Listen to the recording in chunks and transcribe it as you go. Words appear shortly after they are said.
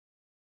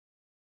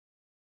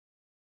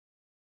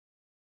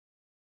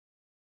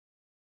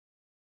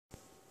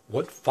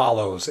What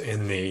follows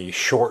in the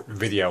short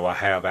video I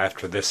have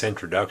after this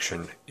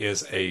introduction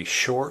is a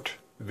short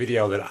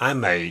video that I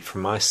made for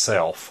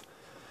myself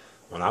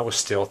when I was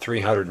still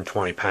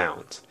 320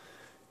 pounds.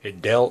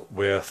 It dealt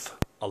with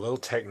a little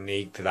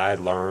technique that I had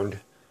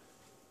learned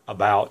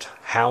about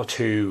how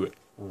to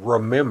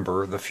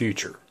remember the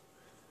future.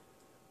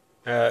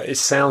 It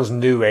sounds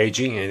new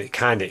agey, and it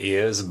kind of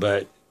is,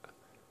 but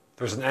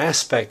there's an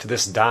aspect to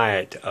this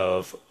diet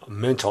of a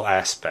mental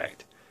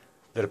aspect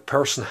that a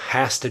person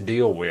has to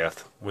deal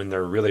with when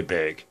they're really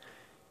big.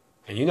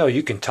 And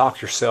you can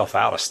talk yourself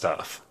out of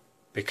stuff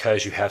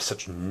because you have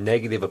such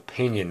negative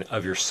opinion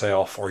of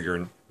yourself, or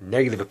your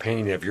negative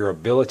opinion of your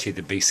ability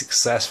to be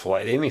successful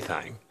at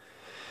anything.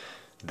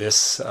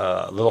 This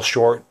little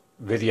short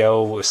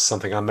video was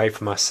something I made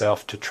for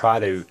myself to try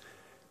to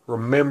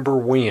remember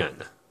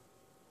when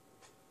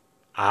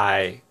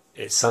I,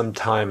 at some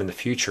time in the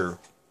future,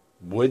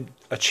 would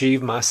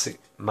achieve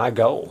my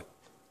goal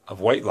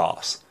of weight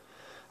loss.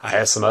 I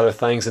had some other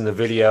things in the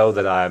video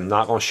that I'm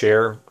not going to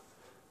share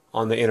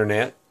on the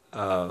internet,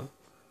 but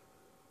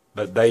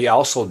they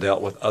also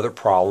dealt with other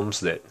problems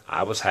that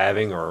I was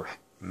having or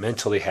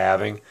mentally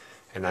having,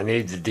 and I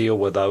needed to deal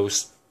with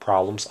those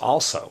problems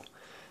also.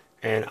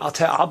 And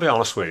I'll be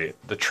honest with you,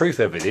 the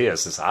truth of it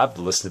is I've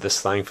listened to this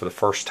thing for the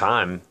first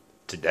time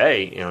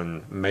today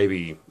in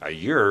maybe a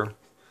year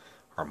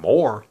or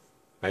more,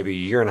 maybe a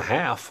year and a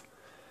half.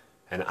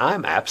 And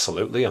I'm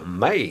absolutely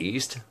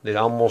amazed that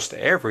almost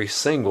every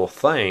single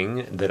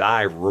thing that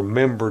I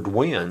remembered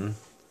when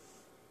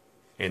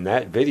in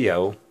that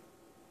video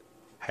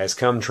has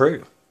come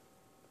true.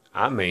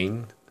 I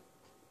mean,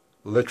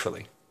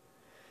 literally.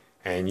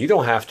 And you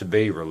don't have to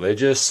be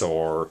religious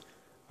or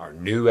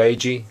new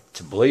agey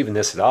to believe in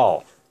this at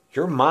all.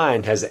 Your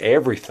mind has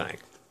everything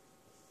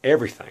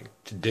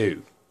to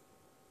do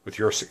with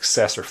your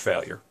success or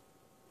failure.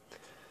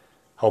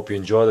 Hope you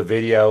enjoy the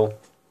video.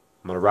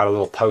 I'm going to write a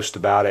little post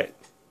about it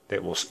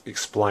that will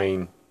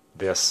explain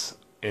this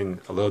in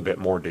a little bit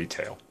more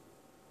detail.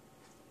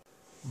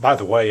 By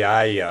the way,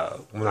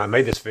 when I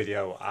made this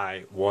video,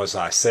 I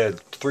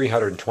said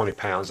 320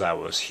 pounds. I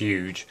was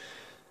huge.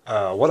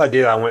 What I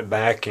did, I went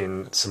back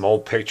in some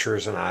old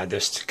pictures and I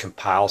just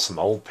compiled some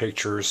old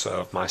pictures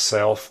of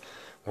myself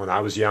when I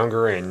was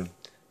younger and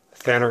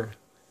thinner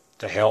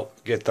to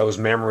help get those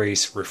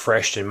memories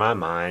refreshed in my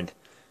mind.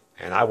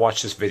 And I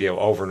watched this video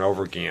over and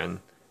over again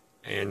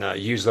and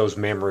use those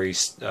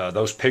memories,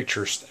 those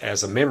pictures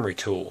as a memory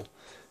tool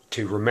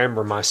to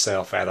remember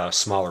myself at a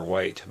smaller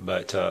weight.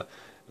 But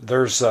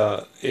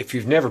if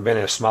you've never been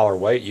at a smaller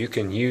weight, you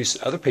can use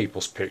other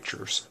people's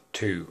pictures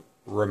to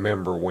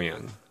remember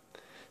when.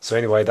 So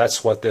anyway,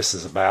 that's what this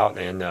is about,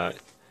 and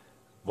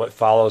what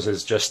follows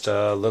is just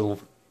a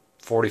little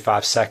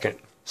 45-second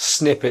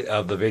snippet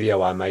of the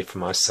video I made for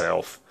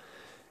myself,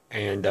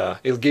 and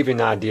it'll give you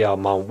an idea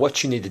on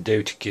what you need to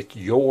do to get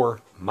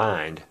your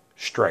mind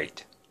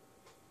straight.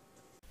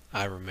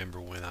 I remember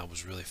when I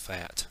was really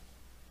fat.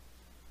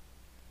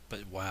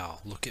 But wow,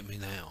 look at me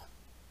now.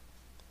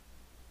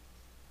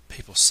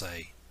 People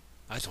say,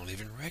 I don't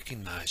even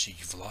recognize you.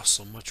 You've lost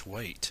so much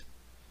weight.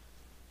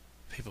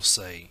 People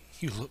say,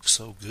 you look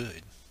so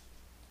good.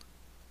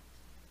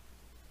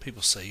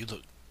 People say, you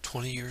look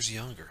 20 years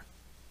younger.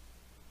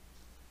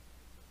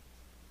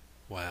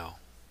 Wow.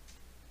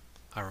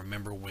 I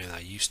remember when I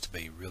used to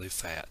be really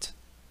fat.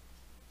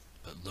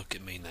 But look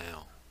at me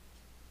now.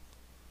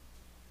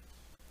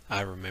 I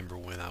remember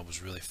when I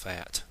was really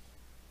fat.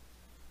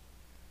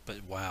 But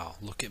wow,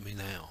 look at me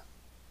now.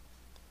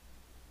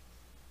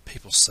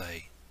 People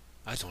say,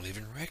 I don't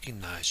even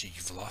recognize you.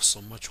 You've lost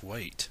so much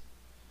weight.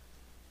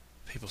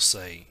 People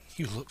say,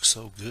 you look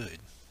so good.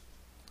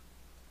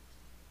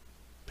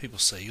 People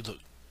say, you look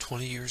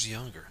 20 years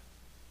younger.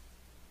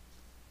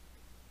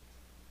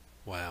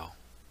 Wow.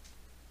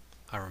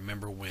 I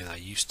remember when I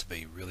used to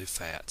be really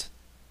fat.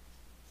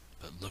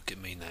 But look at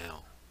me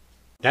now.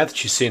 Now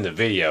that you've seen the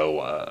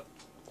video,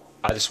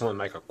 I just want to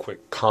make a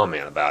quick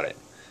comment about it.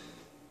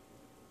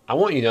 I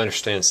want you to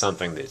understand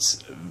something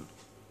that's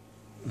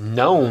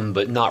known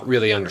but not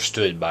really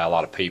understood by a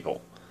lot of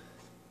people.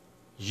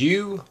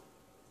 You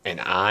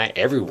and I,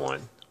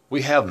 everyone,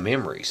 we have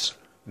memories.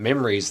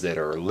 Memories that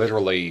are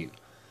literally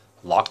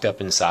locked up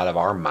inside of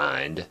our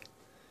mind.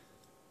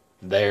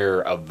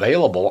 They're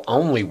available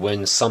only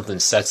when something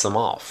sets them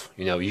off.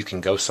 You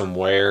can go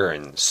somewhere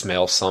and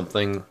smell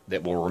something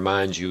that will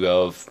remind you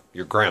of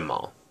your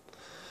grandma.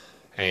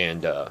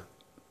 And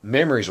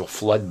memories will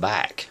flood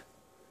back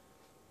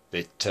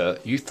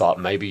that you thought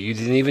maybe you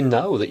didn't even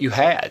know that you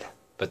had,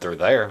 but they're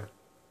there.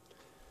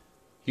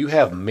 You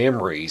have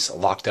memories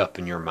locked up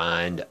in your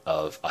mind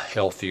of a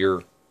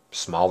healthier,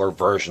 smaller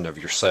version of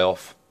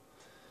yourself,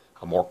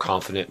 a more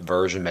confident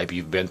version. Maybe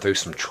you've been through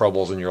some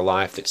troubles in your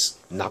life that's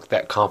knocked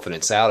that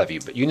confidence out of you,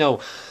 but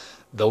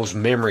those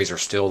memories are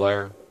still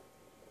there.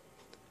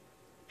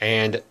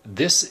 And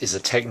this is a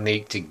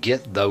technique to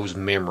get those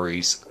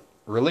memories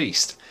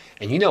released.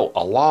 And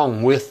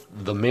along with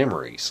the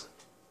memories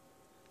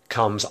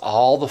comes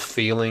all the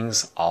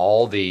feelings,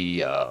 all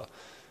the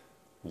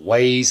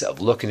ways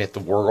of looking at the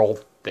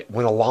world that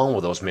went along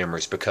with those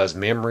memories, because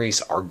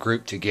memories are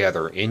grouped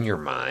together in your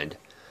mind.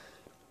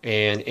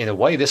 And in a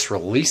way, this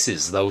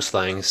releases those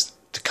things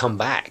to come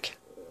back.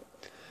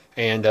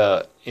 And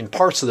in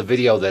parts of the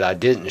video that I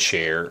didn't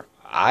share,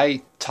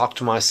 I talked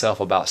to myself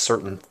about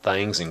certain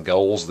things and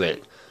goals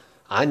that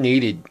I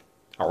needed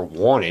or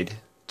wanted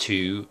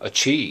to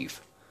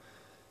achieve.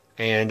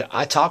 And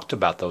I talked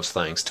about those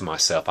things to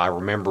myself. I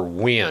remember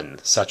when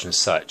such and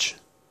such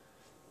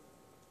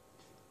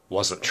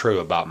wasn't true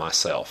about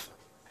myself.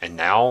 And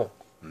now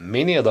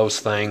many of those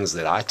things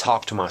that I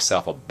talked to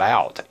myself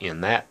about in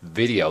that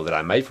video that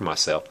I made for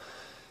myself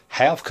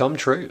have come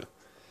true.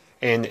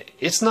 And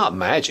it's not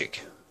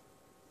magic.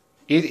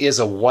 It is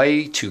a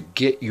way to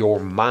get your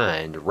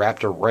mind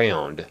wrapped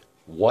around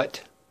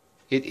what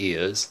it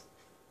is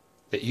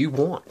that you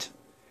want,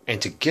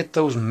 and to get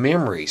those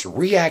memories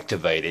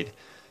reactivated.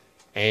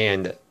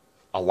 And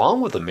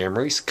along with the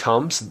memories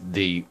comes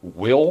the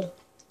will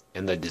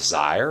and the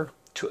desire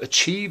to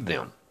achieve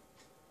them.